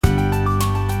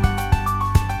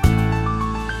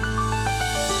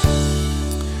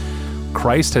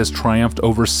Christ has triumphed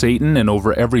over Satan and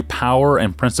over every power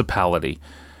and principality.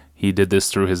 He did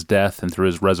this through his death and through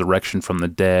his resurrection from the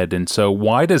dead. And so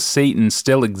why does Satan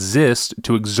still exist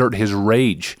to exert his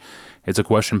rage? It's a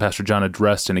question Pastor John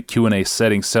addressed in a Q&A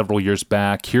setting several years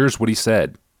back. Here's what he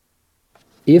said.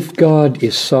 If God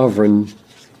is sovereign,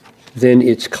 then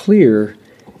it's clear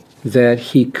that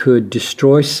he could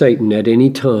destroy Satan at any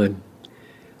time.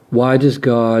 Why does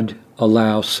God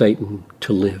allow Satan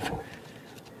to live?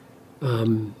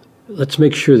 Let's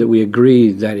make sure that we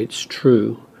agree that it's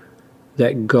true,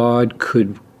 that God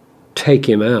could take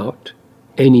him out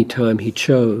anytime he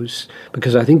chose.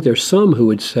 Because I think there's some who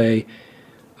would say,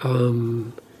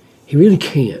 he really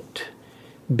can't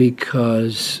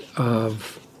because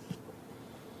of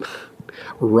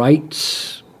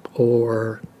rights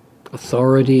or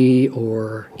authority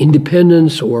or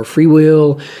independence or free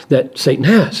will that Satan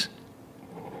has.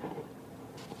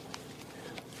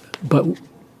 But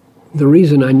the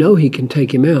reason I know he can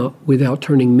take him out without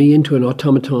turning me into an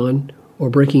automaton or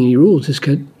breaking any rules is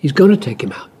because he's going to take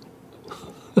him out.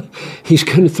 He's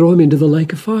going to throw him into the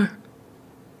lake of fire.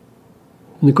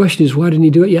 And the question is, why didn't he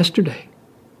do it yesterday?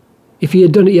 If he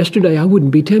had done it yesterday, I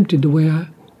wouldn't be tempted the way I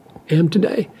am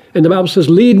today. And the Bible says,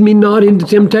 lead me not into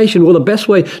temptation. Well, the best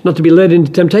way not to be led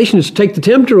into temptation is to take the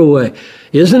tempter away.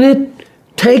 Isn't it?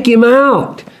 Take him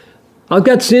out. I've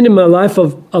got sin in my life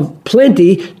of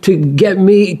plenty to get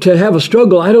me to have a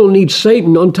struggle. I don't need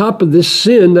Satan on top of this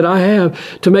sin that I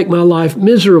have to make my life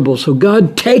miserable. So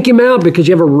God, take him out, because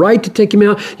you have a right to take him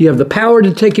out. You have the power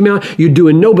to take him out. You're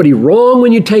doing nobody wrong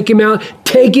when you take him out.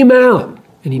 Take him out.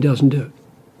 And he doesn't do it.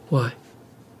 Why?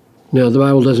 Now, the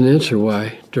Bible doesn't answer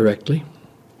why directly.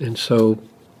 And so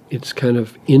it's kind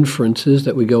of inferences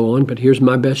that we go on, but here's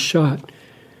my best shot.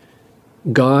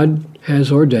 God has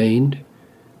ordained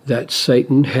that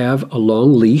Satan have a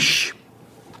long leash,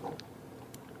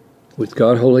 with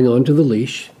God holding on to the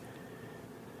leash,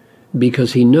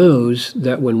 because he knows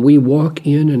that when we walk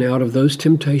in and out of those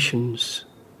temptations,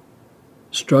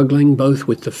 struggling both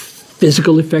with the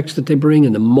physical effects that they bring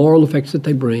and the moral effects that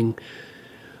they bring,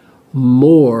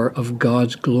 more of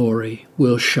God's glory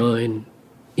will shine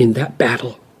in that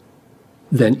battle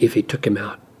than if he took him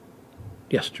out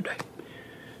yesterday.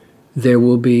 There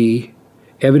will be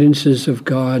evidences of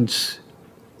God's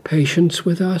patience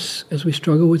with us as we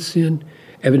struggle with sin,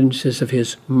 evidences of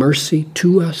his mercy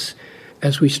to us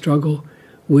as we struggle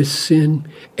with sin,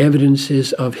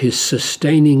 evidences of his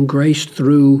sustaining grace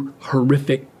through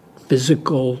horrific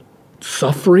physical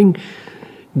suffering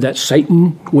that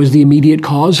Satan was the immediate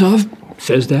cause of. It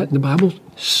says that in the Bible.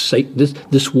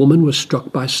 This woman was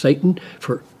struck by Satan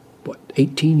for,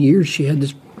 18 years. She had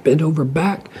this bent over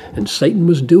back, and Satan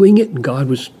was doing it, and God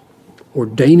was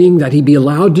ordaining that he be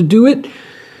allowed to do it.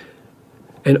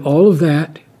 And all of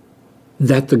that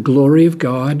the glory of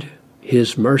God,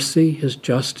 his mercy, his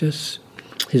justice,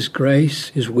 his grace,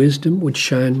 his wisdom would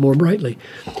shine more brightly.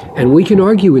 And we can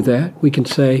argue with that. We can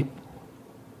say,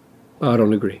 I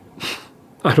don't agree.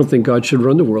 I don't think God should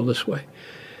run the world this way.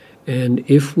 And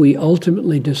if we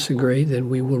ultimately disagree, then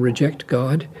we will reject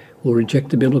God, we'll reject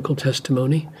the biblical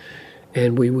testimony,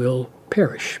 and we will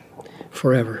perish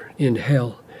forever in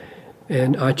hell.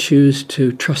 And I choose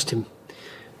to trust him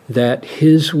that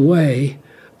his way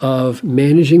of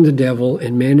managing the devil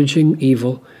and managing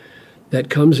evil that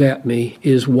comes at me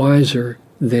is wiser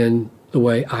than the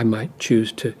way I might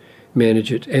choose to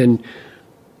manage it. And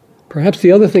perhaps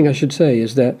the other thing I should say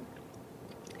is that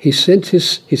he sent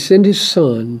his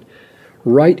son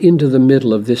right into the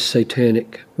middle of this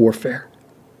satanic warfare.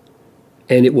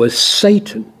 And it was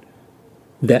Satan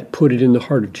that put it in the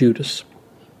heart of Judas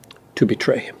to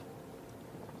betray him.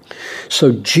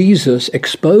 So Jesus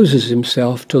exposes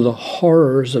himself to the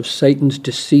horrors of Satan's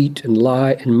deceit and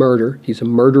lie and murder. He's a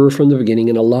murderer from the beginning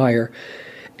and a liar,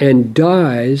 and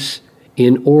dies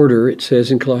in order, it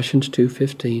says in Colossians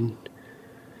 2:15,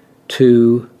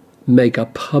 to make a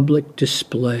public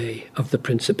display of the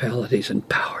principalities and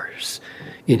powers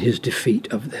in his defeat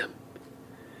of them.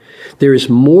 There is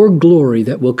more glory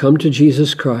that will come to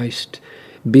Jesus Christ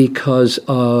because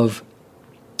of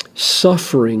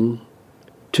suffering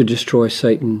to destroy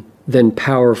Satan than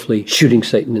powerfully shooting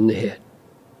Satan in the head.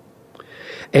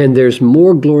 And there's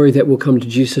more glory that will come to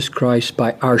Jesus Christ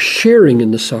by our sharing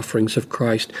in the sufferings of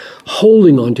Christ,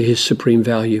 holding on to his supreme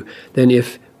value, than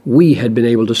if we had been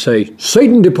able to say,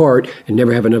 Satan depart, and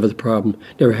never have another problem.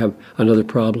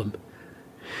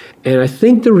 And I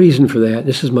think the reason for that,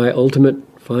 this is my ultimate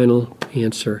final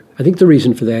answer, I think the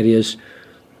reason for that is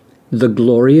the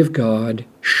glory of God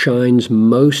shines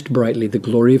most brightly, the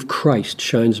glory of Christ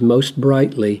shines most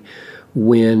brightly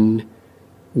when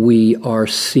we are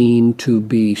seen to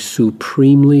be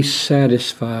supremely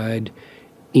satisfied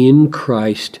in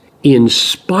Christ in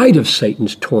spite of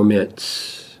Satan's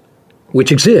torments,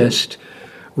 which exist,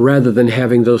 rather than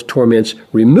having those torments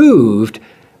removed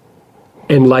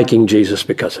and liking Jesus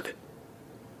because of it.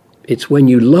 It's when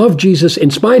you love Jesus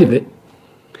in spite of it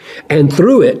and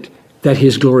through it that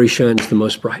his glory shines the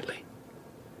most brightly,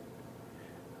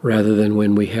 rather than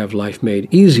when we have life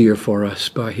made easier for us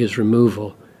by his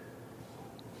removal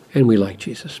and we like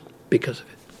Jesus because of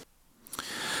it.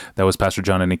 That was Pastor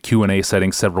John in a Q&A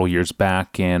setting several years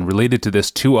back. And related to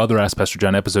this, 2 other Ask Pastor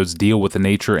John episodes deal with the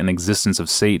nature and existence of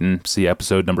Satan. See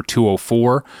episode number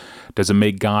 204, Does it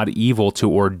make God evil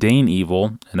to ordain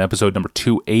evil? And episode number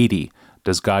 280,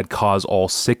 Does God cause all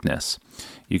sickness?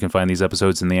 You can find these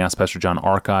episodes in the Ask Pastor John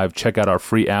archive. Check out our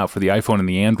free app for the iPhone and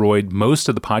the Android. Most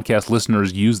of the podcast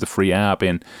listeners use the free app,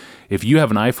 and if you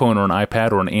have an iPhone or an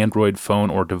iPad or an Android phone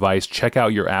or device, check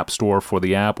out your app store for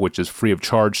the app, which is free of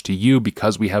charge to you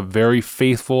because we have very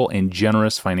faithful and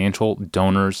generous financial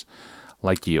donors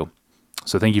like you.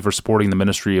 So thank you for supporting the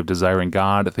ministry of Desiring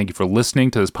God. Thank you for listening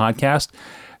to this podcast.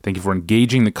 Thank you for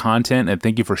engaging the content, and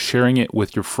thank you for sharing it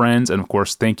with your friends. And of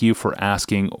course, thank you for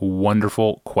asking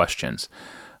wonderful questions.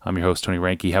 I'm your host, Tony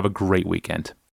Reinke. Have a great weekend.